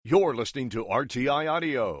You're listening to RTI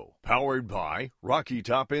Audio, powered by Rocky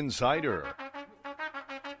Top Insider.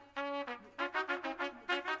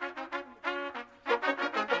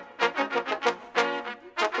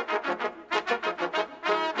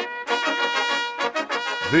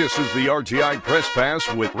 This is the RTI Press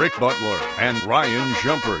Pass with Rick Butler and Ryan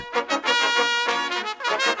Shumpert.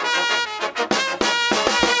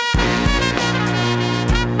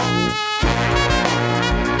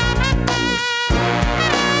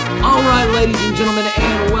 All right, ladies and gentlemen,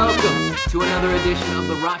 and welcome to another edition of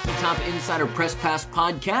the Rocky Top Insider Press Pass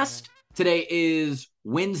podcast. Today is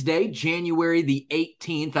Wednesday, January the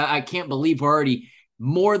 18th. I can't believe we're already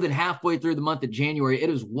more than halfway through the month of January. It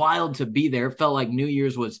is wild to be there. It felt like New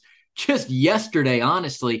Year's was just yesterday,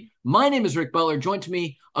 honestly. My name is Rick Butler. Joined to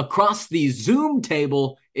me across the Zoom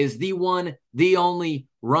table is the one, the only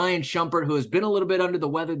Ryan Shumpert, who has been a little bit under the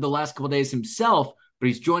weather the last couple of days himself, but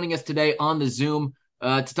he's joining us today on the Zoom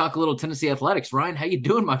to talk a little Tennessee athletics. Ryan, how you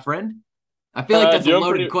doing, my friend? I feel like that's a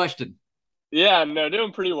loaded question. Yeah, no,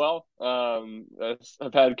 doing pretty well.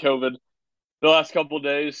 I've had COVID the last couple of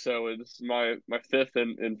days, so it's my fifth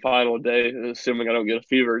and final day, assuming I don't get a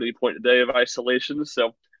fever at any point today, of isolation.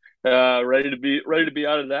 So ready to be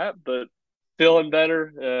out of that, but feeling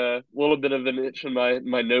better. A little bit of an itch in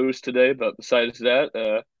my nose today, but besides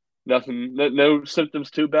that, nothing, no symptoms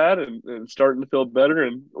too bad, and starting to feel better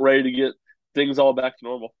and ready to get things all back to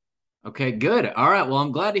normal. Okay, good. All right. Well,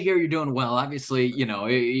 I'm glad to hear you're doing well. Obviously,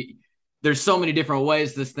 there's so many different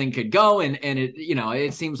ways this thing could go, and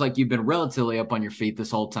it seems like you've been relatively up on your feet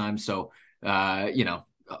this whole time. So,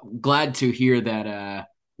 glad to hear that.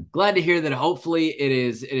 Glad to hear that. Hopefully, it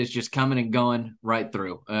is just coming and going right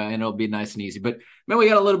through, and it'll be nice and easy. But man, we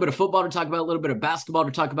got a little bit of football to talk about, a little bit of basketball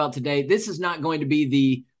to talk about today. This is not going to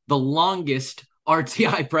be the longest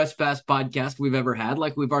RTI Press Pass podcast we've ever had.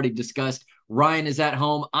 Like we've already discussed, Ryan is at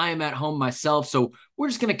home. I am at home myself. So we're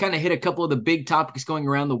just going to kind of hit a couple of the big topics going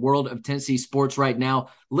around the world of Tennessee sports right now.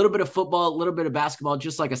 A little bit of football, a little bit of basketball.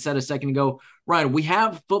 Just like I said a second ago, Ryan, we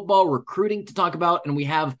have football recruiting to talk about, and we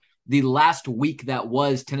have the last week that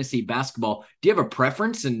was Tennessee basketball. Do you have a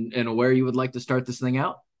preference and where you would like to start this thing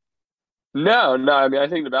out? No. I mean, I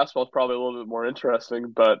think the basketball is probably a little bit more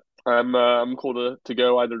interesting, but I'm cool to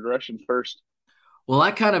go either direction first. Well,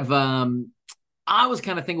 I was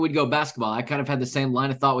kind of thinking we'd go basketball. I kind of had the same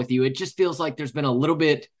line of thought with you. It just feels like there's been a little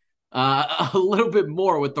bit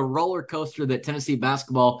more with the roller coaster that Tennessee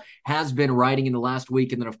basketball has been riding in the last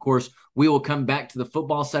week. And then, of course, we will come back to the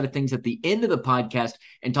football side of things at the end of the podcast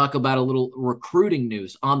and talk about a little recruiting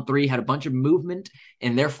news. On3 had a bunch of movement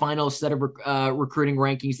in their final set of recruiting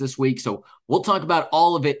rankings this week. So we'll talk about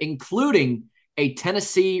all of it, including a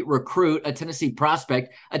Tennessee recruit, a Tennessee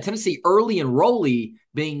prospect, a Tennessee early enrollee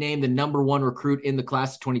being named the number one recruit in the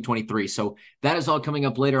class of 2023. So that is all coming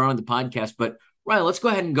up later on in the podcast. But Ryan, let's go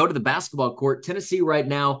ahead and go to the basketball court. Tennessee right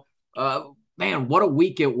now, man, what a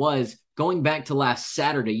week it was. Going back to last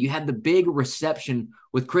Saturday, you had the big reception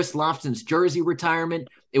with Chris Lofton's jersey retirement.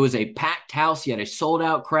 It was a packed house. You had a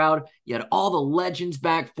sold-out crowd. You had all the legends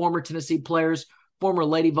back, former Tennessee players, former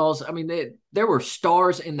Lady Vols. I mean, there were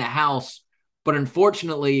stars in the house. But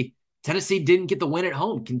unfortunately, Tennessee didn't get the win at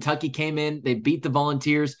home. Kentucky came in, they beat the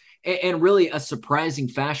Volunteers, and really a surprising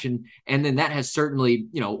fashion. And then that has certainly,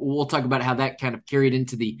 we'll talk about how that kind of carried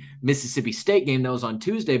into the Mississippi State game that was on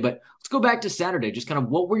Tuesday. But let's go back to Saturday. Just kind of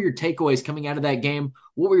what were your takeaways coming out of that game?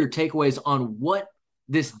 What were your takeaways on what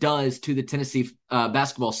this does to the Tennessee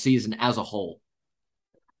basketball season as a whole?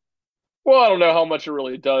 Well, I don't know how much it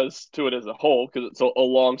really does to it as a whole, because it's a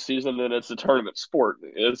long season and it's a tournament sport.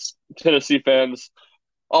 As Tennessee fans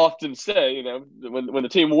often say, when the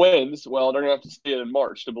team wins, well, they're going to have to see it in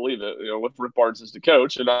March to believe it, with Rick Barnes as the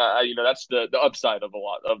coach. And that's the upside of a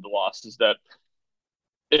lot of the loss, is that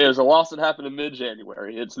it is a loss that happened in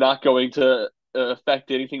mid-January. It's not going to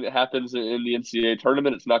affect anything that happens in the NCAA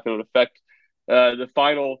tournament. It's not going to affect the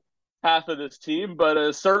final half of this team,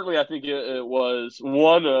 but certainly I think it was,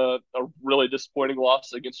 one, a really disappointing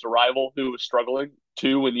loss against a rival who was struggling.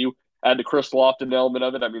 Two, when you add the Chris Lofton element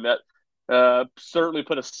of it, I mean, that certainly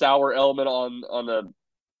put a sour element on the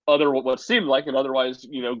other, what seemed like an otherwise,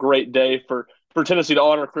 great day for Tennessee to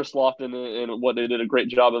honor Chris Lofton and what they did a great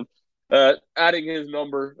job of adding his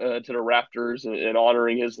number to the Raptors and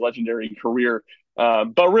honoring his legendary career.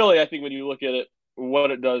 But really, I think when you look at it,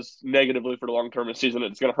 what it does negatively for the long-term of the season,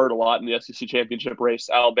 it's going to hurt a lot in the SEC championship race.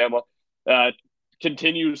 Alabama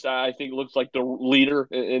continues, I think, looks like the leader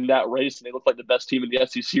in that race, and they look like the best team in the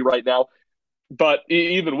SEC right now. But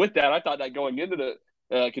even with that, I thought that going into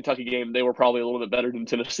the Kentucky game, they were probably a little bit better than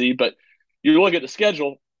Tennessee. But you look at the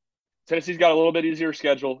schedule, Tennessee's got a little bit easier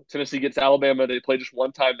schedule. Tennessee gets Alabama. They play just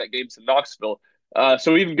one time. That game's in Knoxville.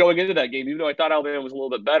 So even going into that game, even though I thought Alabama was a little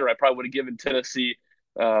bit better, I probably would have given Tennessee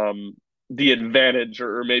the advantage,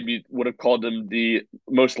 or maybe would have called them the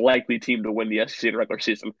most likely team to win the SEC in the regular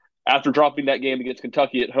season. After dropping that game against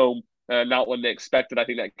Kentucky at home, not when they expected, I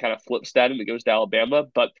think that kind of flips that and it goes to Alabama.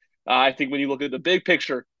 But I think when you look at the big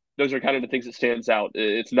picture, those are kind of the things that stands out.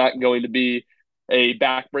 It's not going to be a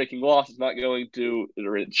back-breaking loss. It's not going to,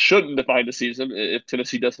 or it shouldn't define the season if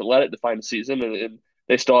Tennessee doesn't let it define the season, and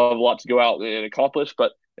they still have a lot to go out and accomplish.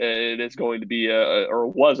 But it is going to be or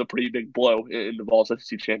was a pretty big blow in the Vols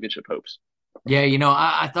SEC championship hopes. Yeah,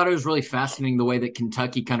 I thought it was really fascinating the way that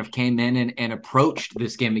Kentucky kind of came in and approached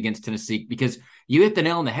this game against Tennessee, because you hit the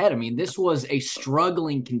nail on the head. I mean, this was a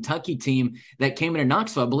struggling Kentucky team that came into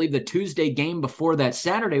Knoxville. I believe the Tuesday game before that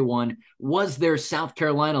Saturday one was their South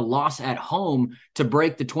Carolina loss at home to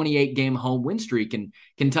break the 28-game home win streak. And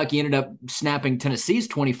Kentucky ended up snapping Tennessee's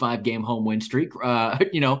 25-game home win streak,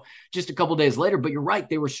 just a couple days later. But you're right,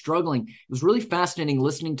 they were struggling. It was really fascinating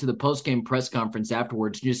listening to the post-game press conference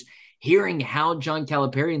afterwards, just hearing how John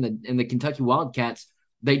Calipari and the Kentucky Wildcats,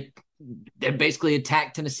 they basically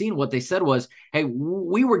attacked Tennessee. And what they said was, hey,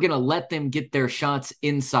 we were going to let them get their shots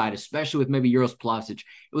inside, especially with maybe Uros Plavsic.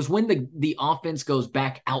 It was when the offense goes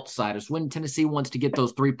back outside. It's when Tennessee wants to get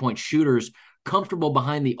those three-point shooters comfortable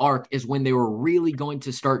behind the arc, is when they were really going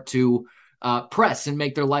to start to press and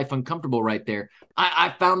make their life uncomfortable right there.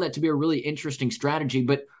 I found that to be a really interesting strategy,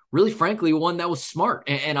 but really, frankly, one that was smart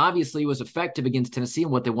and obviously was effective against Tennessee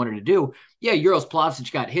and what they wanted to do. Yeah, Uros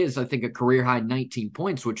Plavsic got his, I think, a career-high 19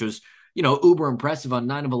 points, which was, uber impressive on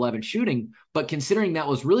 9 of 11 shooting. But considering that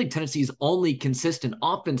was really Tennessee's only consistent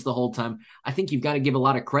offense the whole time, I think you've got to give a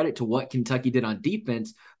lot of credit to what Kentucky did on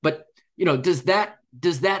defense. But, does that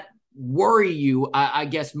worry you, I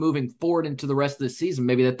guess, moving forward into the rest of the season,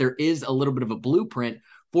 maybe that there is a little bit of a blueprint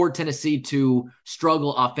for Tennessee to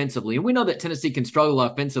struggle offensively? And we know that Tennessee can struggle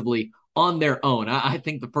offensively on their own. I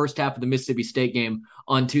think the first half of the Mississippi State game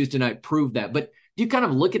on Tuesday night proved that. But do you kind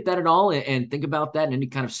of look at that at all and think about that in any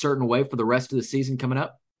kind of certain way for the rest of the season coming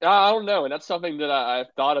up? I don't know. And that's something that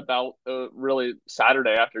I've thought about really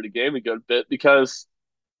Saturday after the game a good bit, because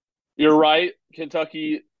you're right.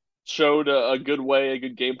 Kentucky showed a good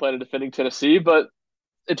game plan of defending Tennessee, but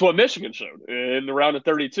it's what Michigan showed in the round of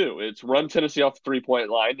 32. It's run Tennessee off the three-point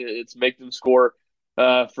line. It's make them score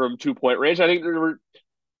from 2-point range. I think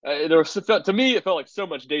there was, to me, it felt like so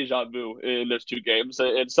much deja vu in those two games.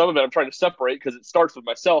 And some of it I'm trying to separate because it starts with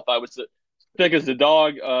myself. I was sick as a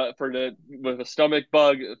dog with a stomach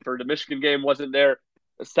bug for the Michigan game, wasn't there.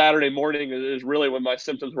 Saturday morning is really when my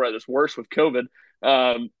symptoms were at its worst with COVID.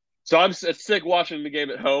 So I'm sick watching the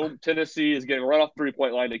game at home. Tennessee is getting run off the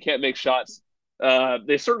three-point line. They can't make shots.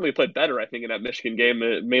 They certainly played better, I think, in that Michigan game,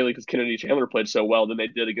 mainly because Kennedy Chandler played so well than they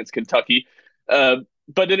did against Kentucky.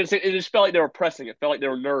 But then it just felt like they were pressing. It felt like they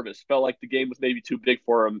were nervous. It felt like the game was maybe too big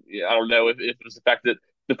for them. I don't know if it was the fact that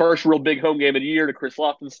the first real big home game of the year to Chris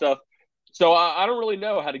Lofton stuff. So I don't really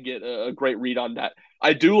know how to get a great read on that.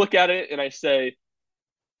 I do look at it and I say,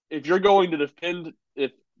 if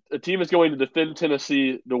a team is going to defend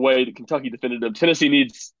Tennessee the way that Kentucky defended them, Tennessee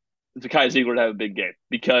needs Zakai Zeigler to have a big game,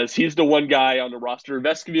 because he's the one guy on the roster.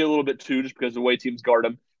 Vest can be a little bit too, just because of the way teams guard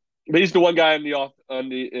him. But he's the one guy on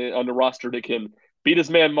the roster that can beat his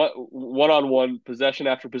man one-on-one, possession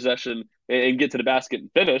after possession, and get to the basket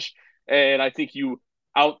and finish. And I think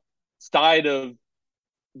outside of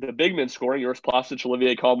the big men scoring, Uros Plavsic,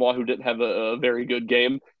 Olivier Nkamhoua, who didn't have a very good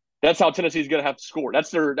game, that's how Tennessee's going to have to score.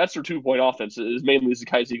 That's their 2-point offense, is mainly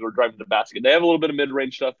Zakai Zeigler driving the basket. They have a little bit of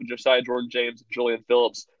mid-range stuff with Josiah Jordan-James, Julian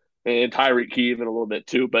Phillips, and Tyreek Key even a little bit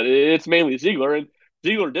too. But it's mainly Zeigler. And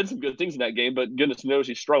Zeigler did some good things in that game, but goodness knows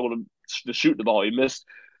he struggled to shoot the ball. He missed,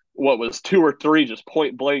 2 or 3 just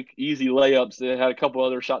point-blank, easy layups, and had a couple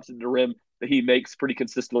other shots at the rim that he makes pretty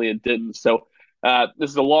consistently and didn't. So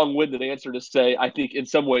this is a long-winded answer to say, I think in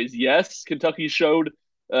some ways, yes, Kentucky showed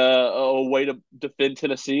a way to defend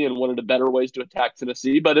Tennessee and one of the better ways to attack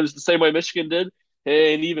Tennessee, but it was the same way Michigan did.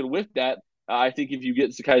 And even with that, I think if you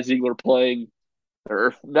get Zakai Zeigler playing,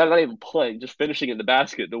 or not even playing, just finishing in the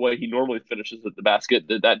basket the way he normally finishes at the basket,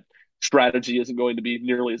 that strategy isn't going to be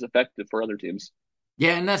nearly as effective for other teams.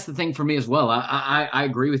 Yeah, and that's the thing for me as well. I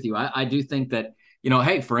agree with you. I do think that,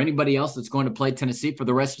 hey, for anybody else that's going to play Tennessee for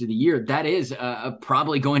the rest of the year, that is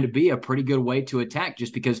probably going to be a pretty good way to attack,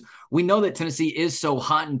 just because we know that Tennessee is so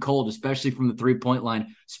hot and cold, especially from the three-point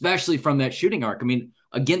line, especially from that shooting arc. I mean,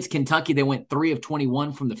 against Kentucky, they went 3 of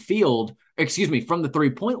 21 from the field, from the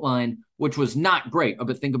three-point line, which was not great.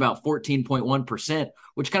 But think about 14.1%,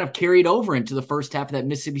 which kind of carried over into the first half of that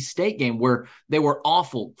Mississippi State game where they were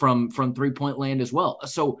awful from three-point land as well.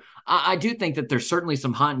 So I do think that there's certainly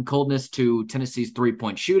some hot and coldness to Tennessee's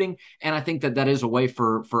three-point shooting, and I think that is a way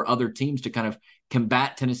for other teams to kind of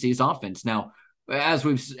combat Tennessee's offense. Now, as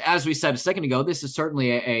we said a second ago, this is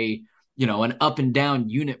certainly an up and down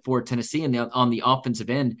unit for Tennessee on the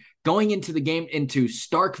offensive end. Going into the game into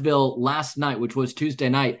Starkville last night, which was Tuesday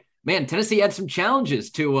night, man, Tennessee had some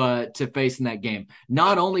challenges to face in that game.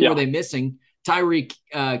 Not only were they missing Tyreek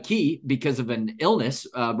Key because of an illness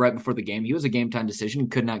right before the game. He was a game-time decision,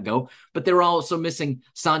 could not go. But they were also missing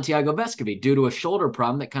Santiago Vescovi due to a shoulder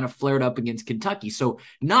problem that kind of flared up against Kentucky. So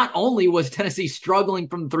not only was Tennessee struggling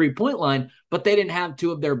from the three-point line, but they didn't have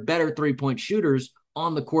two of their better three-point shooters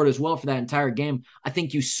on the court as well for that entire game. I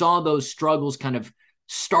think you saw those struggles kind of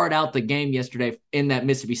start out the game yesterday in that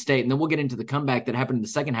Mississippi State. And then we'll get into the comeback that happened in the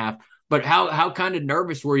second half. But how kind of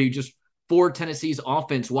nervous were you just for Tennessee's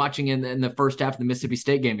offense watching in the first half of the Mississippi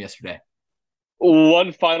State game yesterday?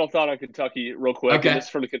 One final thought on Kentucky real quick. Okay. And this is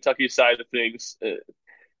from the Kentucky side of things.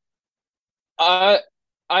 I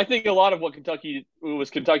think a lot of what Kentucky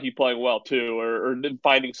playing well too, or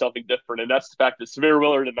finding something different, and that's the fact that Sahvir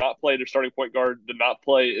Wheeler did not play. Their starting point guard did not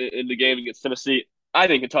play in the game against Tennessee. I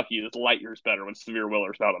think Kentucky is light years better when Sahvir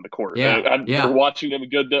Wheeler's not on the court. We're watching them a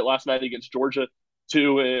good bit last night against Georgia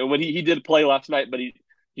too. When he did play last night, but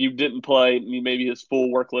he didn't play. Maybe his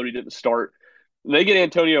full workload, he didn't start. They get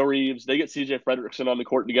Antonio Reeves, they get CJ Fredrickson on the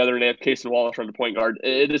court together, and they have Case and Wallace on the point guard.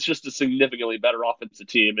 It's just a significantly better offensive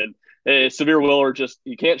team. And Sahvir Wheeler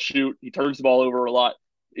he can't shoot. He turns the ball over a lot.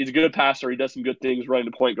 He's a good passer. He does some good things running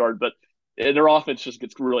the point guard, but their offense just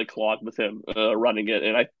gets really clogged with him running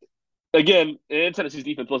it. And Tennessee's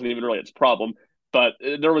defense wasn't even really its problem, but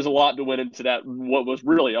there was a lot to win into that. What was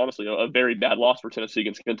really, honestly, a very bad loss for Tennessee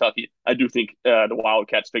against Kentucky. I do think the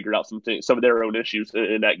Wildcats figured out some of their own issues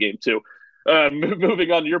in that game too.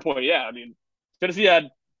 Moving on to your point, Tennessee had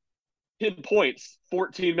 10 points,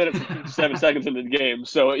 14 minutes and 57 seconds into the game.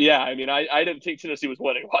 So, I didn't think Tennessee was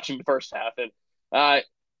winning watching the first half. And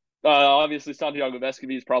obviously, Santiago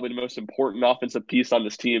Vescovi is probably the most important offensive piece on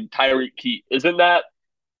this team. Tyreek Key isn't that,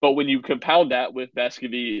 but when you compound that with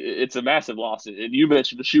Vescovi, it's a massive loss. And you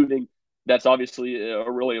mentioned the shooting. That's obviously a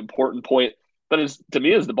really important point. But to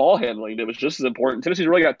me, the ball handling, it was just as important. Tennessee's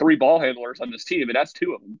really got three ball handlers on this team, and that's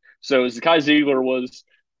two of them. So Zakai Ziegler was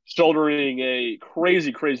shouldering a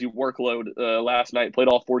crazy, crazy workload last night, played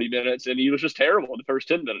all 40 minutes, and he was just terrible in the first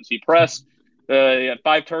 10 minutes. He pressed. He had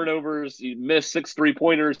 5 turnovers. He missed 6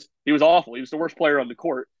 3-pointers. He was awful. He was the worst player on the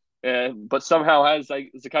court. But somehow, as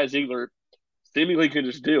Zakai Ziegler seemingly could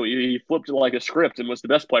just do, he flipped it like a script and was the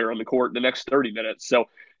best player on the court in the next 30 minutes. So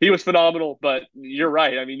he was phenomenal. But you're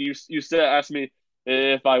right. I mean, you asked me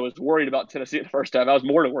if I was worried about Tennessee in the first half. I was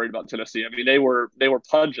more than worried about Tennessee. I mean, they were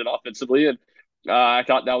pungent offensively, and I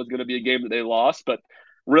thought that was going to be a game that they lost. But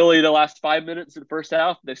really, the last 5 minutes of the first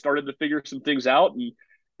half, they started to figure some things out. And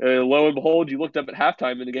lo and behold, you looked up at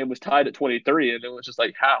halftime, and the game was tied at 23. And it was just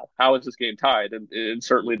like, how is this game tied? And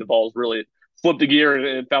certainly the Vols really flipped a gear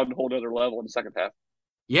and found a whole other level in the second half.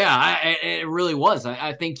 Yeah, it really was.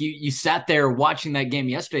 I think you sat there watching that game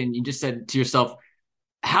yesterday and you just said to yourself,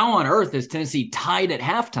 how on earth is Tennessee tied at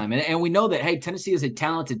halftime? And we know that, hey, Tennessee is a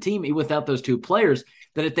talented team even without those two players,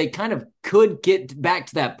 that if they kind of could get back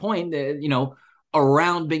to that point,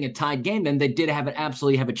 around being a tied game, then they did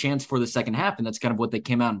absolutely have a chance for the second half. And that's kind of what they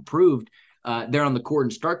came out and proved there on the court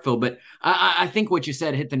in Starkville. But I think what you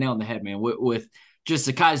said hit the nail on the head, man, with just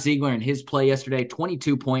Zakai Ziegler and his play yesterday,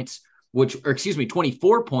 24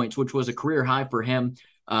 points, which was a career high for him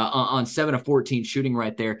on 7 of 14 shooting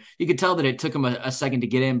right there. You could tell that it took him a second to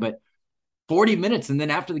get in, but 40 minutes. And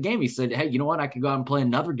then after the game, he said, hey, you know what? I could go out and play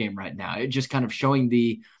another game right now. It just kind of showing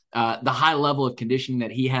the high level of conditioning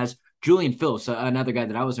that he has. Julian Phillips, another guy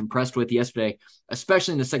that I was impressed with yesterday,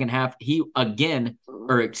 especially in the second half. In addition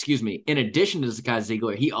to Zakai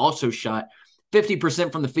Ziegler, he also shot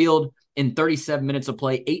 50% from the field in 37 minutes of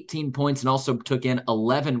play, 18 points, and also took in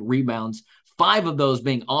 11 rebounds, 5 of those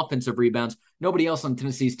being offensive rebounds. Nobody else on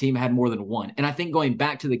Tennessee's team had more than 1. And I think going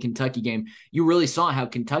back to the Kentucky game, you really saw how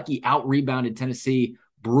Kentucky out-rebounded Tennessee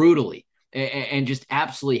brutally and just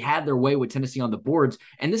absolutely had their way with Tennessee on the boards.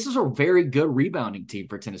 And this is a very good rebounding team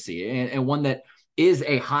for Tennessee and one that is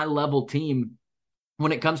a high-level team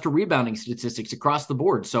when it comes to rebounding statistics across the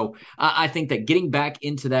board. So I think that getting back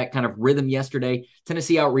into that kind of rhythm yesterday,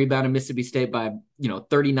 Tennessee out-rebounded Mississippi State by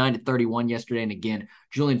 39-31 yesterday. And again,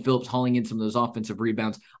 Julian Phillips hauling in some of those offensive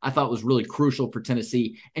rebounds, I thought was really crucial for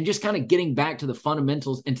Tennessee. And just kind of getting back to the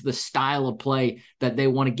fundamentals and to the style of play that they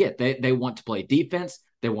want to get. They want to play defense.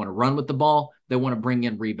 They want to run with the ball. They want to bring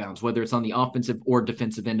in rebounds, whether it's on the offensive or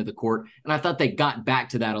defensive end of the court. And I thought they got back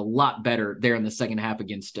to that a lot better there in the second half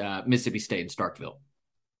against Mississippi State and Starkville.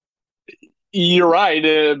 You're right,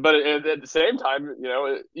 but at the same time,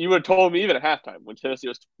 you would have told me even at halftime when Tennessee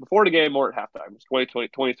was before the game or at halftime, it was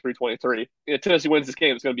 23-23. Tennessee wins this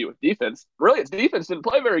game, it's going to be with defense. Really, its defense didn't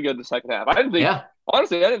play very good in the second half. Honestly,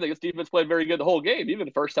 I didn't think its defense played very good the whole game. Even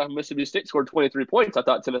the first half, Mississippi State scored 23 points. I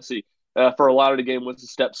thought Tennessee, for a lot of the game, was a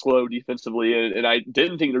step slow defensively, and I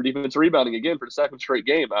didn't think their defense rebounding again for the second straight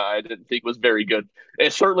game. I didn't think was very good.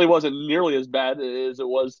 It certainly wasn't nearly as bad as it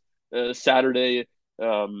was Saturday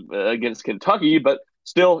against Kentucky, but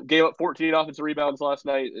still gave up 14 offensive rebounds last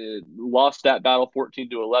night. Lost that battle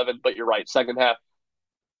 14-11. But you're right, second half,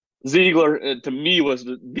 Ziegler to me was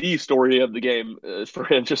the story of the game for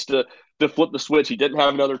him just to flip the switch. He didn't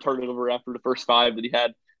have another turnover after the first 5 that he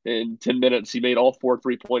had in 10 minutes. He made all 4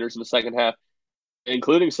 3-pointers in the second half,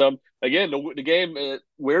 including some. Again, the game,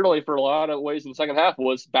 weirdly, for a lot of ways in the second half,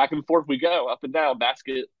 was back and forth we go, up and down,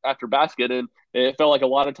 basket after basket. And it felt like a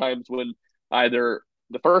lot of times when either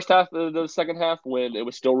the first half of the second half, when it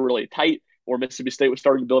was still really tight, or Mississippi State was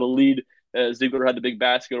starting to build a lead, Ziegler had the big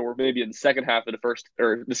basket, or maybe in the second half of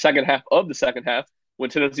the second half of the second half, when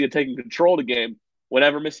Tennessee had taken control of the game,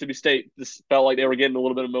 whenever Mississippi State just felt like they were getting a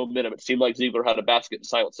little bit of momentum, it seemed like Ziegler had a basket to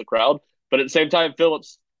silence the crowd. But at the same time,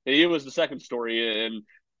 Phillips, he was the second story, and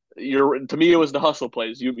to me, it was the hustle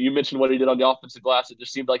plays. You mentioned what he did on the offensive glass. It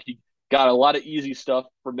just seemed like he got a lot of easy stuff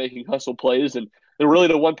for making hustle plays, and really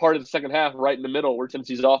the one part of the second half, right in the middle, where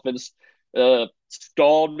Tennessee's offense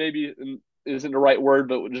stalled, maybe isn't the right word,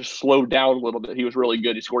 but just slowed down a little bit. He was really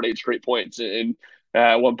good. He scored 8 straight points, and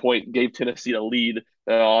at one point gave Tennessee a lead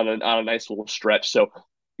on a nice little stretch. So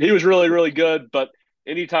he was really, really good. But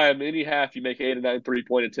anytime, any half, you make 8 or 9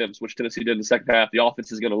 3-point attempts, which Tennessee did in the second half, the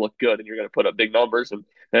offense is going to look good, and you're going to put up big numbers, and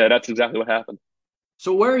that's exactly what happened.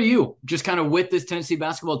 So where are you just kind of with this Tennessee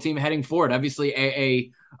basketball team heading forward?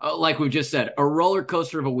 Obviously, like we've just said, a roller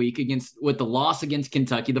coaster of a week with the loss against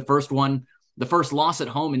Kentucky, the first loss at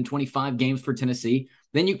home in 25 games for Tennessee.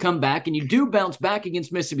 Then you come back and you do bounce back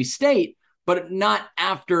against Mississippi State, but not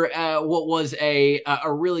after what was a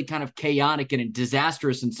really kind of chaotic and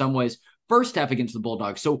disastrous in some ways first half against the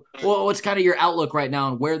Bulldogs. So what's kind of your outlook right now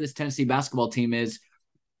on where this Tennessee basketball team is?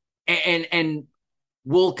 And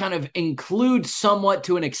we'll kind of include somewhat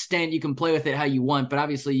to an extent. You can play with it how you want, but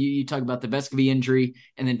obviously you talk about the Vescovi injury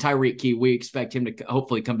and then Tyreek Key. We expect him to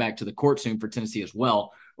hopefully come back to the court soon for Tennessee as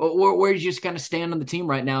well. Where do you just kind of stand on the team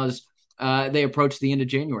right now as they approach the end of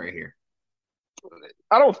January here?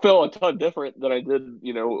 I don't feel a ton different than I did,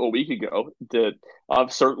 a week ago.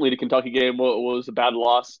 Certainly the Kentucky game was a bad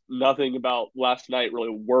loss. Nothing about last night really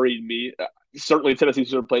worried me. Certainly Tennessee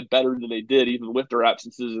should have played better than they did, even with their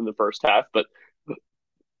absences in the first half. But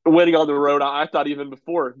winning on the road, I thought even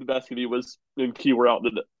before the Vescovi was in Key were out,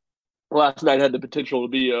 that last night had the potential to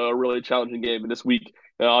be a really challenging game. And this week,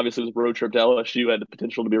 obviously, it was a road trip to LSU, had the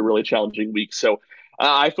potential to be a really challenging week. So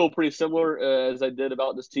I feel pretty similar as I did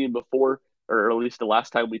about this team before, or at least the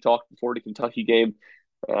last time we talked before the Kentucky game.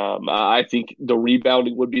 I think the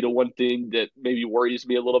rebounding would be the one thing that maybe worries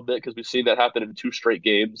me a little bit, because we've seen that happen in 2 straight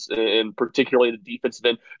games, and particularly the defensive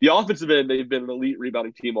end. The offensive end, they've been an elite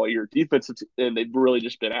rebounding team all year. Defensive end, they've really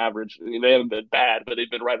just been average. I mean, they haven't been bad, but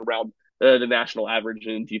they've been right around the national average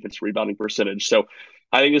in defense rebounding percentage. So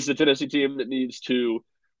I think it's the Tennessee team that needs to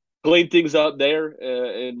clean things up there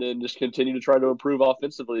and then just continue to try to improve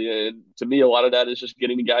offensively. And to me, a lot of that is just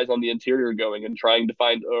getting the guys on the interior going and trying to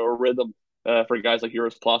find a rhythm for guys like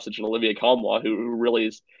Uros Plosic and Olivier Comlois, who really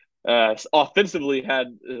is offensively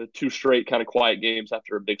had 2 straight kind of quiet games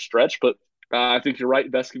after a big stretch. But I think you're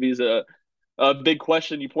right. Vescovi's a big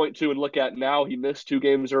question you point to and look at now. He missed 2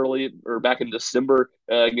 games early or back in December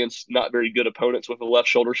against not very good opponents with a left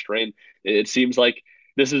shoulder strain. It seems like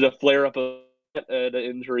this is a flare-up of the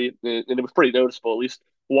injury, and it was pretty noticeable, at least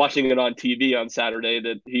watching it on TV on Saturday,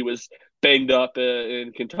 that he was banged up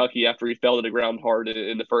in Kentucky after he fell to the ground hard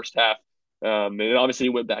in the first half. And obviously he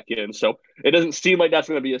went back in. So it doesn't seem like that's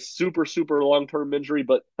going to be a super, super long-term injury.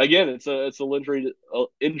 But again, it's an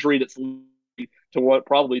injury that's to what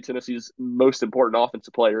probably Tennessee's most important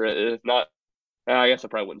offensive player. If not, I guess I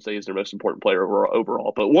probably wouldn't say he's their most important player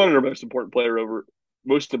overall, but one of their most important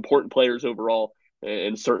players overall.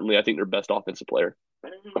 And certainly I think their best offensive player.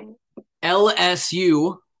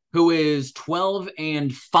 LSU, who is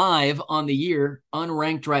 12-5 on the year,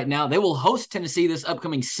 unranked right now. They will host Tennessee this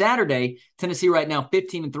upcoming Saturday. Tennessee right now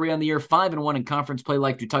 15-3 on the year, 5-1 in conference play,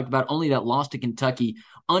 like we talked about. Only that loss to Kentucky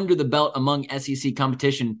under the belt among SEC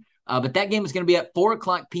competition. But that game is going to be at 4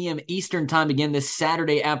 o'clock p.m. Eastern time again this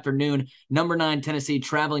Saturday afternoon. Number 9 Tennessee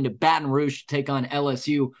traveling to Baton Rouge to take on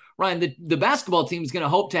LSU. Ryan, the basketball team is going to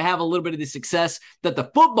hope to have a little bit of the success that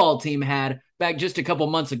the football team had back just a couple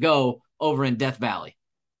months ago over in Death Valley.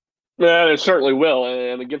 Yeah, it certainly will.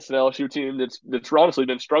 And against an LSU team that's honestly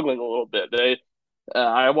been struggling a little bit.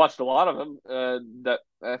 I watched a lot of them.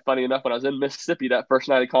 Funny enough, when I was in Mississippi, that first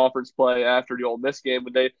night of conference play after the Ole Miss game,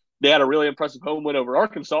 when they had a really impressive home win over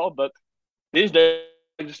Arkansas. But these days,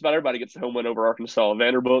 just about everybody gets a home win over Arkansas.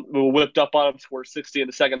 Vanderbilt whipped up on them, scored 60 in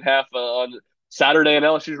the second half on Saturday, and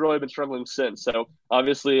LSU's really been struggling since. So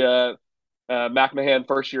obviously, McMahon,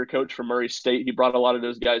 first-year coach from Murray State, he brought a lot of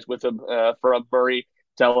those guys with him from Murray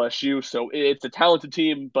to LSU. So it's a talented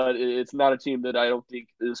team, but it's not a team that I don't think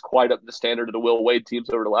is quite up to the standard of the Will Wade teams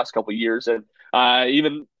over the last couple of years. And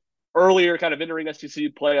even earlier, kind of entering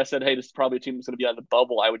SEC play, I said, hey, this is probably a team that's going to be on the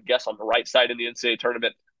bubble, I would guess, on the right side in the NCAA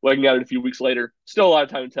tournament. Looking at it a few weeks later, still a lot of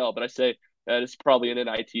time to tell, but I say it's probably an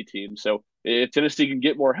NIT team. So if Tennessee can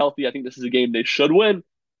get more healthy, I think this is a game they should win.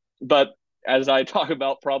 But as I talk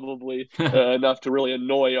about probably enough to really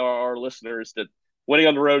annoy our listeners, that winning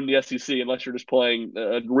on the road in the SEC, unless you're just playing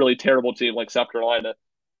a really terrible team like South Carolina,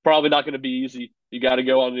 probably not going to be easy. You got to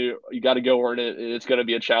go earn it. It's going to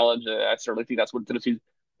be a challenge. I certainly think that's what Tennessee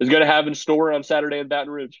is going to have in store on Saturday in Baton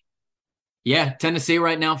Rouge. Yeah, Tennessee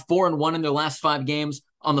right now 4-1 in their last 5 games.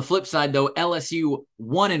 On the flip side, though, LSU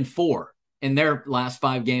 1-4 in their last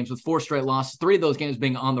 5 games with 4 straight losses, 3 of those games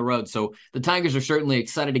being on the road. So the Tigers are certainly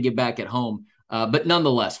excited to get back at home. But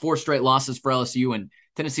nonetheless, 4 straight losses for LSU, and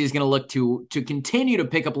Tennessee is going to look to continue to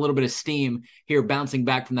pick up a little bit of steam here, bouncing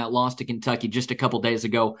back from that loss to Kentucky just a couple days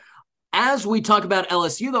ago. As we talk about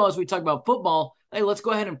LSU, though, as we talk about football, hey, let's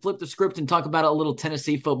go ahead and flip the script and talk about a little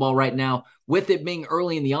Tennessee football right now. With it being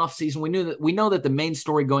early in the offseason, we know that the main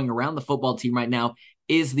story going around the football team right now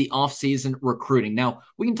is the offseason recruiting. Now,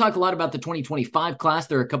 we can talk a lot about the 2025 class.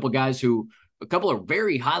 There are a couple of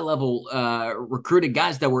very high-level recruited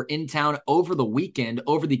guys that were in town over the weekend,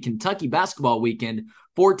 over the Kentucky basketball weekend,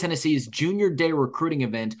 for Tennessee's Junior Day recruiting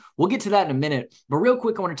event. We'll get to that in a minute. But real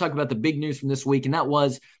quick, I want to talk about the big news from this week, and that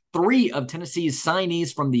was 3 of Tennessee's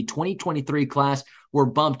signees from the 2023 class were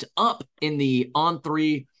bumped up in the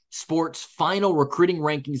On3 Sports final recruiting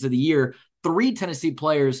rankings of the year. 3 Tennessee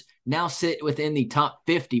players now sit within the top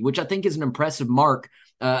 50, which I think is an impressive mark.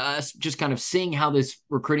 Just kind of seeing how this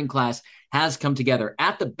recruiting class has come together.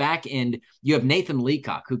 At the back end, you have Nathan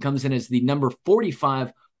Leacock, who comes in as the number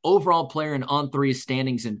 45 overall player in On3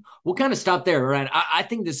 standings. And we'll kind of stop there, right? I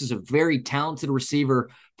think this is a very talented receiver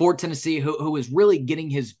for Tennessee who is really getting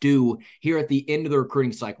his due here at the end of the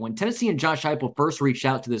recruiting cycle. When Tennessee and Josh Heupel first reached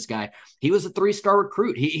out to this guy, he was a 3-star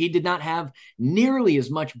recruit. He did not have nearly as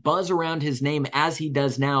much buzz around his name as he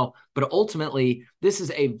does now, but ultimately, this is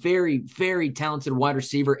a very, very talented wide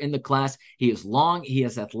receiver in the class. He is long, he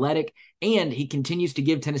is athletic, and he continues to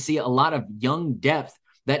give Tennessee a lot of young depth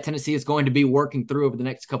that Tennessee is going to be working through over the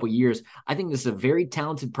next couple of years. I think this is a very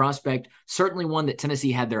talented prospect, certainly one that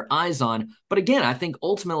Tennessee had their eyes on. But again, I think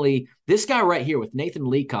ultimately this guy right here with Nathan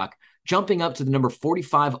Leacock jumping up to the number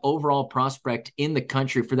 45 overall prospect in the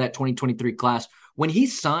country for that 2023 class. When he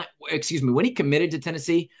committed to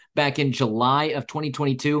Tennessee back in July of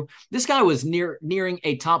 2022, this guy was nearing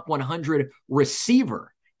a top 100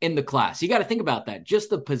 receiver in the class. You got to think about that. Just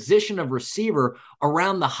the position of receiver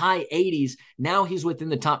around the high 80s. Now he's within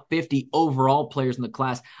the top 50 overall players in the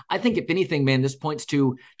class. I think if anything, man, this points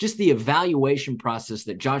to just the evaluation process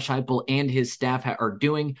that Josh Heupel and his staff are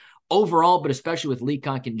doing overall, but especially with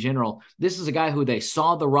Leacock in general. This is a guy who they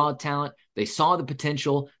saw the raw talent. They saw the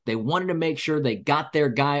potential. They wanted to make sure they got their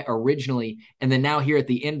guy originally. And then now here at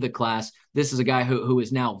the end of the class, this is a guy who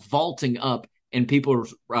is now vaulting up in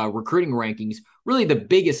people's recruiting rankings. Really the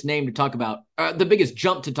biggest name to talk about, the biggest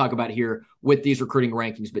jump to talk about here with these recruiting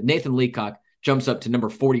rankings. But Nathan Leacock jumps up to number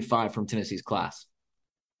 45 from Tennessee's class.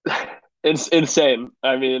 It's insane.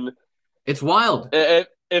 I mean, it's wild.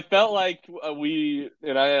 It felt like I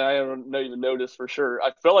don't even know this for sure.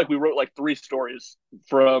 I felt like we wrote like 3 stories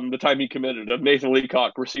from the time he committed of Nathan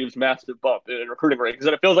Leacock receives massive bump in recruiting rankings.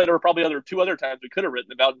 And it feels like there were probably 2 other times we could have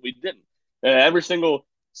written about and we didn't. And every single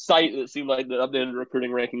site that seemed like the updated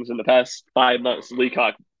recruiting rankings in the past 5 months,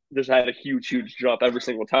 Leacock just had a huge jump every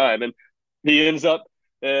single time. And he ends up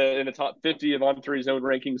in the top 50 of On3's own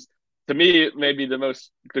rankings. To me, it may be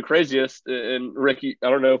the craziest. And Ricky, I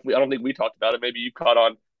don't think we talked about it. Maybe you caught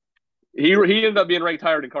on. He ended up being ranked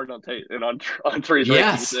higher than Cardinal Tate and on 3's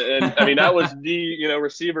yes. rankings. And I mean, that was the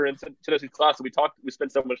receiver in Tennessee's class that we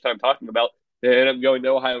spent so much time talking about. They ended up going to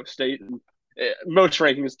Ohio State. And most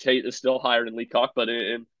rankings, Tate is still higher than Leacock, but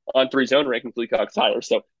on 3's own rankings, Leacock's higher.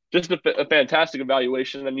 So just a fantastic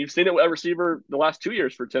evaluation. And you've seen it at receiver the last 2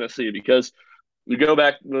 years for Tennessee, because you go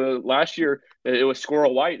back last year, it was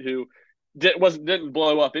Squirrel White, who didn't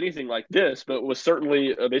blow up anything like this, but was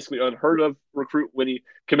certainly basically unheard of recruit when he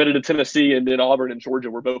committed to Tennessee. And then Auburn and Georgia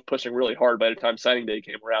were both pushing really hard by the time signing day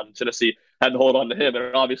came around, and Tennessee had to hold on to him.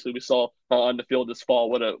 And obviously, we saw on the field this fall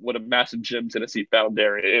what a massive gem Tennessee found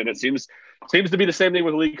there. And it seems to be the same thing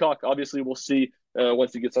with Leacock. Obviously, we'll see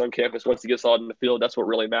once he gets on campus, once he gets on the field. That's what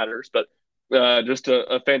really matters. But just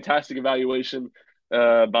a fantastic evaluation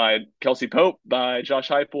by Kelsey Pope, by Josh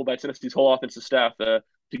Heupel, by Tennessee's whole offensive staff to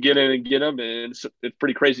get in and get him. And it's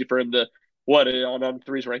pretty crazy for him to, on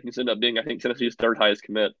three's rankings end up being, I think, Tennessee's third highest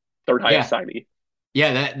signee.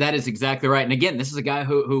 Yeah, that is exactly right. And again, this is a guy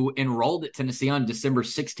who enrolled at Tennessee on December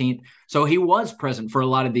 16th. So he was present for a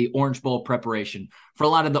lot of the Orange Bowl preparation, for a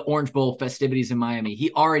lot of the Orange Bowl festivities in Miami.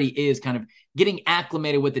 He already is kind of getting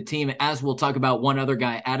acclimated with the team, as we'll talk about one other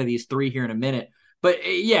guy out of these three here in a minute. But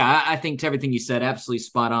yeah, I think to everything you said, absolutely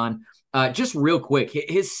spot on. Just real quick,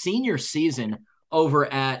 his senior season over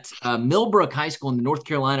at Millbrook High School in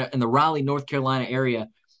the Raleigh, North Carolina area,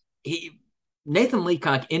 Nathan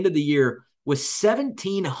Leacock ended the year with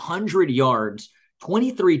 1,700 yards,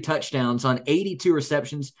 23 touchdowns on 82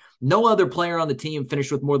 receptions. No other player on the team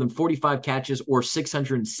finished with more than 45 catches or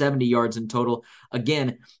 670 yards in total.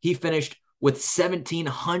 Again, he finished with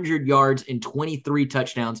 1,700 yards and 23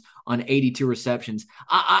 touchdowns on 82 receptions.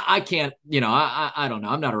 I can't, I don't know.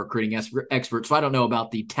 I'm not a recruiting expert, so I don't know about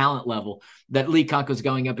the talent level that Leacock was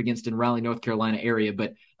going up against in Raleigh, North Carolina area,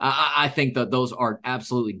 but I think that those are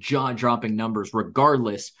absolutely jaw-dropping numbers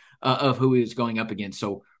regardless of who he was going up against.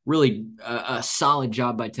 So really a solid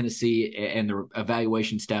job by Tennessee and the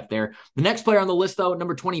evaluation staff there. The next player on the list, though,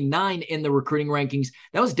 number 29 in the recruiting rankings,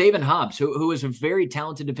 that was David Hobbs, who is a very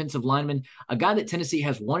talented defensive lineman, a guy that Tennessee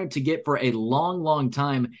has wanted to get for a long, long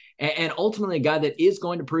time, and ultimately a guy that is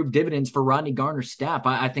going to prove dividends for Rodney Garner's staff.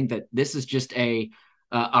 I think that this is just a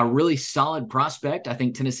really solid prospect. I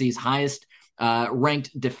think Tennessee's highest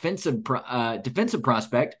ranked defensive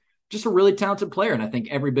prospect, just a really talented player, and I think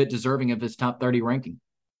every bit deserving of his top 30 ranking.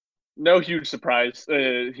 No huge surprise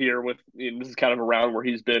here this is kind of around where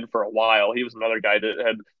he's been for a while. He was another guy that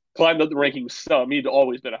had climbed up the rankings some. He'd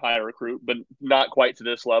always been a high recruit, but not quite to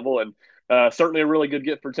this level. And certainly a really good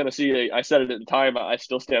get for Tennessee. I said it at the time. I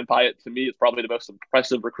still stand by it. To me, it's probably the most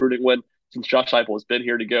impressive recruiting win since Josh Heupel has been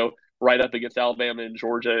here, to go right up against Alabama and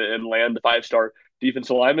Georgia and land the 5-star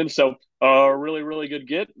defensive lineman. So really, really good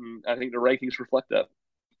get. And I think the rankings reflect that.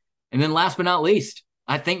 And then last but not least,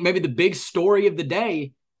 I think maybe the big story of the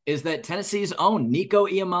day is that Tennessee's own Nico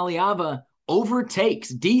Iamaleava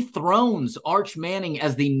dethrones Arch Manning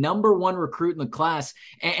as the number one recruit in the class,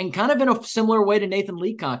 and kind of in a similar way to Nathan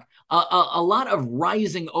Leacock, a lot of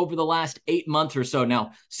rising over the last 8 months or so.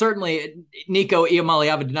 Now, certainly Nico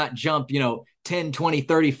Iamaleava did not jump, 10, 20,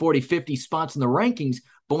 30, 40, 50 spots in the rankings,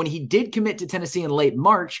 but when he did commit to Tennessee in late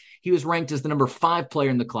March, he was ranked as the number 5 player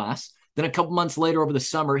in the class. Then a couple months later over the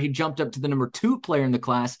summer, he jumped up to the number 2 player in the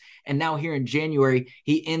class. And now here in January,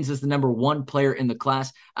 he ends as the number 1 player in the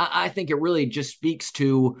class. I think it really just speaks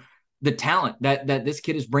to the talent that this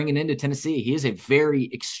kid is bringing into Tennessee. He is a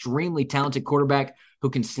very extremely talented quarterback who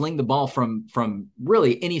can sling the ball from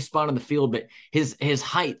really any spot on the field. But his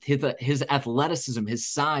height, his athleticism, his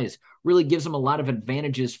size really gives him a lot of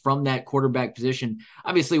advantages from that quarterback position.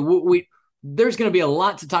 Obviously, there's going to be a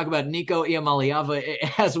lot to talk about Nico Iamaleava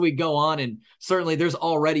as we go on, and certainly there's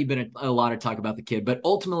already been a lot of talk about the kid. But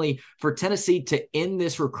ultimately, for Tennessee to end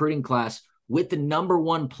this recruiting class with the number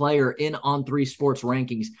 1 player in On3 Sports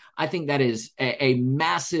rankings, I think that is a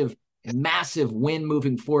massive win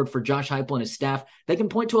moving forward for Josh Heupel and his staff. They can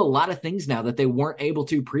point to a lot of things now that they weren't able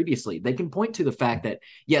to previously. They can point to the fact that,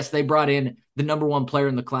 yes, they brought in the number 1 player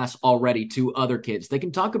in the class already to other kids. They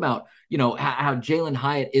can talk about, how Jalen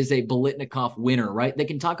Hyatt is a Biletnikoff winner, right? They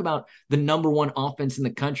can talk about the number 1 offense in the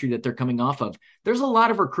country that they're coming off of. There's a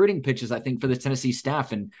lot of recruiting pitches, I think, for the Tennessee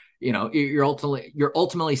staff. And, you're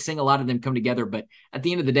ultimately seeing a lot of them come together. But at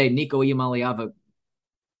the end of the day, Nico Iamaleava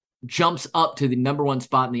jumps up to the number 1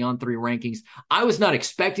 spot in the On3 rankings. I was not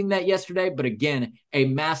expecting that yesterday, but again, a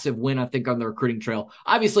massive win, I think, on the recruiting trail.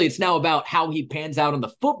 Obviously, it's now about how he pans out on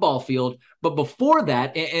the football field, but before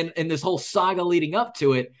that, and this whole saga leading up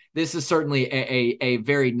to it, this is certainly a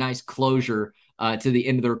very nice closure to the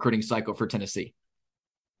end of the recruiting cycle for Tennessee.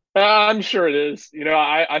 I'm sure it is.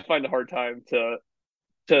 I find a hard time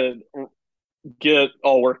to get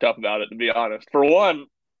all worked up about it, to be honest. For one,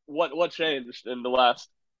 what changed in the last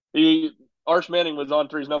Arch Manning was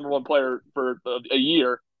On3's number 1 player for a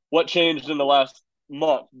year. What changed in the last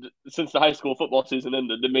month since the high school football season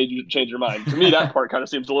ended that made you change your mind? To me, that part kind of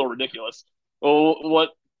seems a little ridiculous. Well,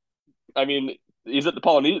 I mean, he's at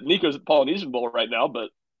Nico's at the Polynesian Bowl right now, but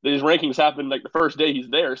these rankings happened like the first day he's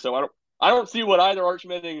there. So I don't see what either Arch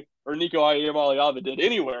Manning or Nico Iamaleava did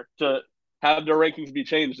anywhere to have their rankings be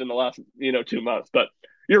changed in the last 2 months. But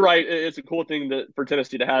you're right. It's a cool thing for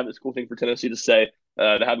Tennessee to have. It's a cool thing for Tennessee to say,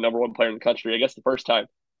 to have number one player in the country. I guess the first time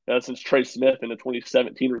since Trey Smith in the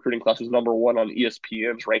 2017 recruiting class was number one on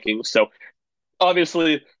ESPN's rankings. So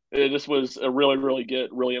obviously this was a really, really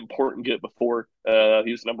really important get before he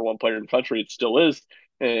was the number one player in the country. It still is.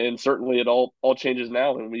 And certainly it all changes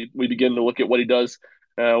now. And we begin to look at what he does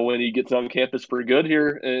when he gets on campus for good here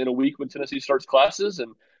in a week when Tennessee starts classes.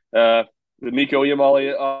 And the Nico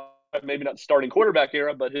Iamaleava, maybe not starting quarterback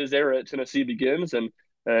era, but his era at Tennessee begins. And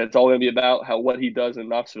it's all going to be about what he does in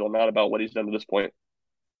Knoxville, not about what he's done to this point.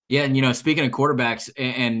 Yeah, and speaking of quarterbacks,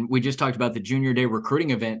 and we just talked about the Junior Day recruiting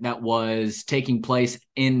event that was taking place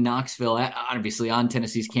in Knoxville, obviously on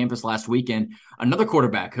Tennessee's campus last weekend. Another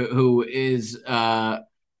quarterback who is, I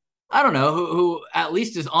don't know, who at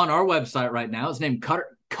least is on our website right now. His name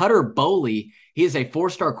Cutter Boley. He is a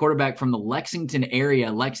 4-star quarterback from the Lexington area,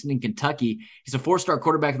 Lexington, Kentucky. He's a 4-star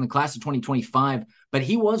quarterback in the class of 2025, but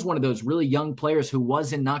he was one of those really young players who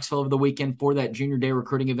was in Knoxville over the weekend for that Junior Day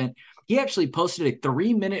recruiting event. He actually posted a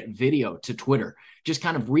 3-minute video to Twitter, just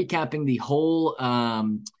kind of recapping the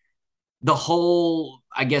whole,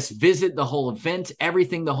 I guess, visit, the whole event,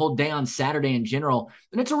 everything, the whole day on Saturday in general.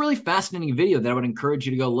 And it's a really fascinating video that I would encourage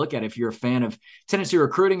you to go look at if you're a fan of Tennessee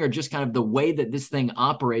recruiting or just kind of the way that this thing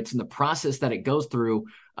operates and the process that it goes through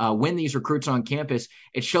when these recruits are on campus.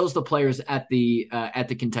 It shows the players at the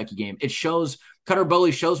Kentucky game. It shows Cutter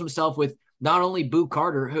Boley shows himself with not only Boo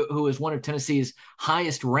Carter, who is one of Tennessee's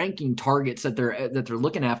highest ranking targets that they're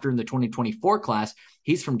looking after in the 2024 class.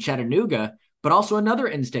 He's from Chattanooga, but also another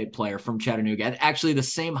in-state player from Chattanooga at actually the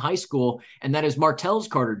same high school, and that is Martell's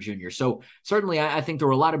Carter Jr. So certainly I think there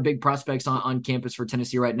were a lot of big prospects on campus for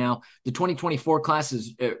Tennessee right now. The 2024 class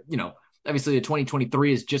is, obviously the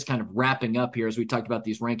 2023 is just kind of wrapping up here as we talked about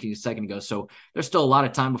these rankings a second ago. So there's still a lot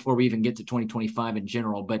of time before we even get to 2025 in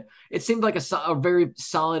general, but it seemed like a very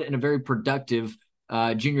solid and a very productive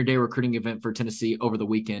Junior Day recruiting event for Tennessee over the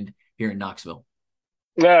weekend here in Knoxville.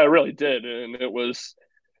 Yeah, it really did. And it was,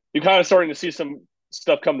 you're kind of starting to see some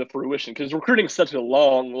stuff come to fruition because recruiting is such a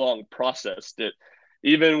long process that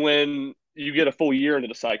even when you get a full year into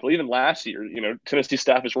the cycle, even last year, Tennessee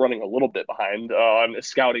staff is running a little bit behind on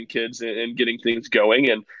scouting kids and getting things going.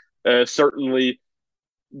 And certainly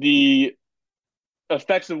the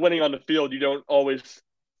effects of winning on the field, you don't always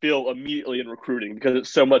feel immediately in recruiting because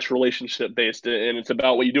it's so much relationship based and it's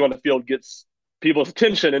about what you do on the field gets people's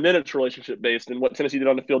attention, and then it's relationship based. And what Tennessee did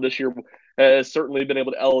on the field this year has certainly been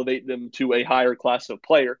able to elevate them to a higher class of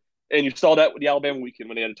player. And you saw that with the Alabama weekend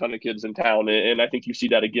when they had a ton of kids in town. And I think you see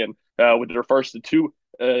that again with their first two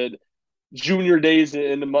junior days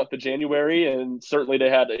in the month of January. And certainly they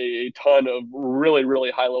had a ton of really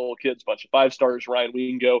high level kids, bunch of 5-stars, Ryan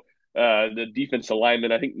Wingo, the defensive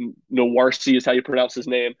lineman, I think Nowarsi is how you pronounce his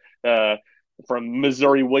name, from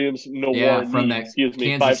Missouri Williams, from that, excuse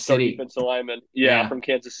me, Kansas 5-star City defensive lineman, from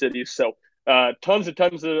Kansas City. So tons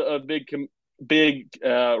of big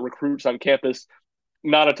recruits on campus.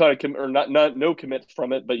 Not a ton of no commits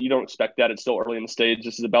from it, but you don't expect that. It's still early in the stage.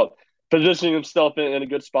 This is about positioning himself in a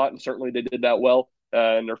good spot, and certainly they did that well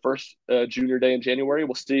in their first junior day in January.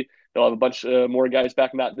 We'll see. They'll have a bunch more guys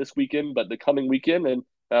back, not this weekend, but the coming weekend, and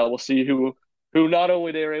we'll see who not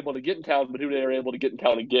only they are able to get in town, but who they are able to get in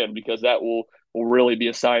town again, because that will really be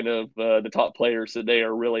a sign of the top players that they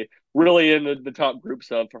are really in the top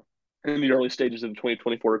groups of in the early stages of the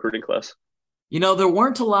 2024 recruiting class. There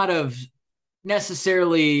weren't a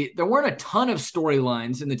ton of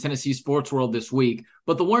storylines in the Tennessee sports world this week,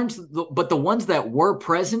 but the ones that were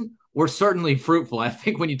present were certainly fruitful. I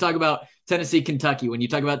think when you talk about Tennessee, Kentucky, when you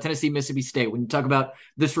talk about Tennessee, Mississippi State, when you talk about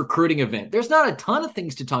this recruiting event, there's not a ton of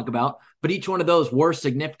things to talk about, but each one of those were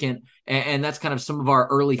significant. And that's kind of some of our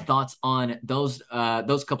early thoughts on those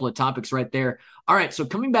couple of topics right there. All right. So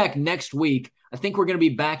coming back next week, I think we're going to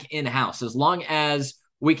be back in house as long as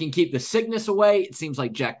we can keep the sickness away. It seems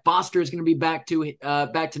like Jack Foster is going to be back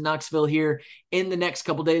to Knoxville here in the next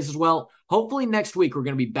couple days as well. Hopefully next week we're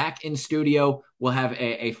going to be back in studio. We'll have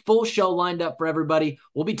a full show lined up for everybody.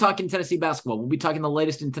 We'll be talking Tennessee basketball. We'll be talking the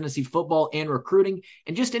latest in Tennessee football and recruiting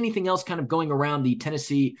and just anything else kind of going around the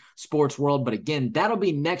Tennessee sports world. But again, that'll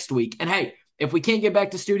be next week. And hey, If we can't get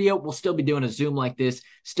back to studio, we'll still be doing a Zoom like this,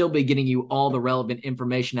 still be getting you all the relevant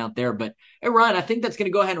information out there. But hey, Ryan, I think that's going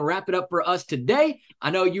to go ahead and wrap it up for us today.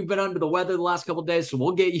 I know you've been under the weather the last couple of days, so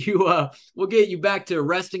we'll get you back to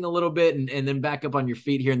resting a little bit and then back up on your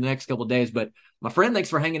feet here in the next couple of days. But my friend,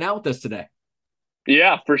 thanks for hanging out with us today.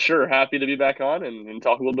 Yeah, for sure. Happy to be back on and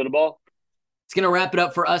talk a little bit of ball. It's going to wrap it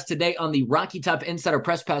up for us today on the Rocky Top Insider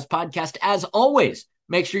Press Pass podcast. As always,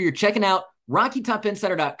 make sure you're checking out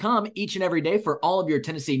RockyTopInsider.com each and every day for all of your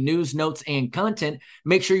Tennessee news, notes, and content.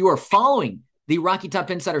 Make sure you are following the Rocky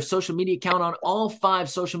Top Insider social media account on all 5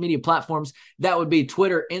 social media platforms. That would be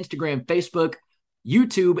Twitter, Instagram, Facebook,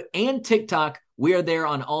 YouTube, and TikTok. We are there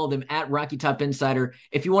on all of them at Rocky Top Insider.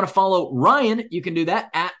 If you want to follow Ryan, you can do that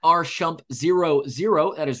at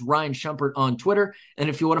rshump00. That is Ryan Shumpert on Twitter. And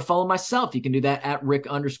if you want to follow myself, you can do that at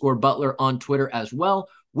Rick_Butler on Twitter as well.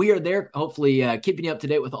 We are there, hopefully keeping you up to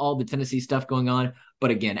date with all the Tennessee stuff going on.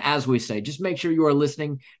 But again, as we say, just make sure you are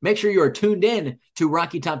listening. Make sure you are tuned in to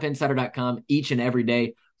RockyTopInsider.com each and every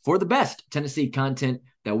day for the best Tennessee content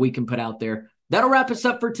that we can put out there. That'll wrap us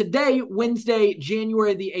up for today, Wednesday,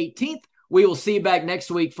 January the 18th. We will see you back next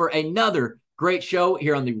week for another great show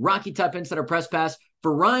here on the Rocky Top Insider Press Pass.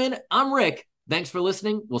 For Ryan, I'm Rick. Thanks for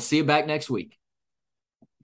listening. We'll see you back next week.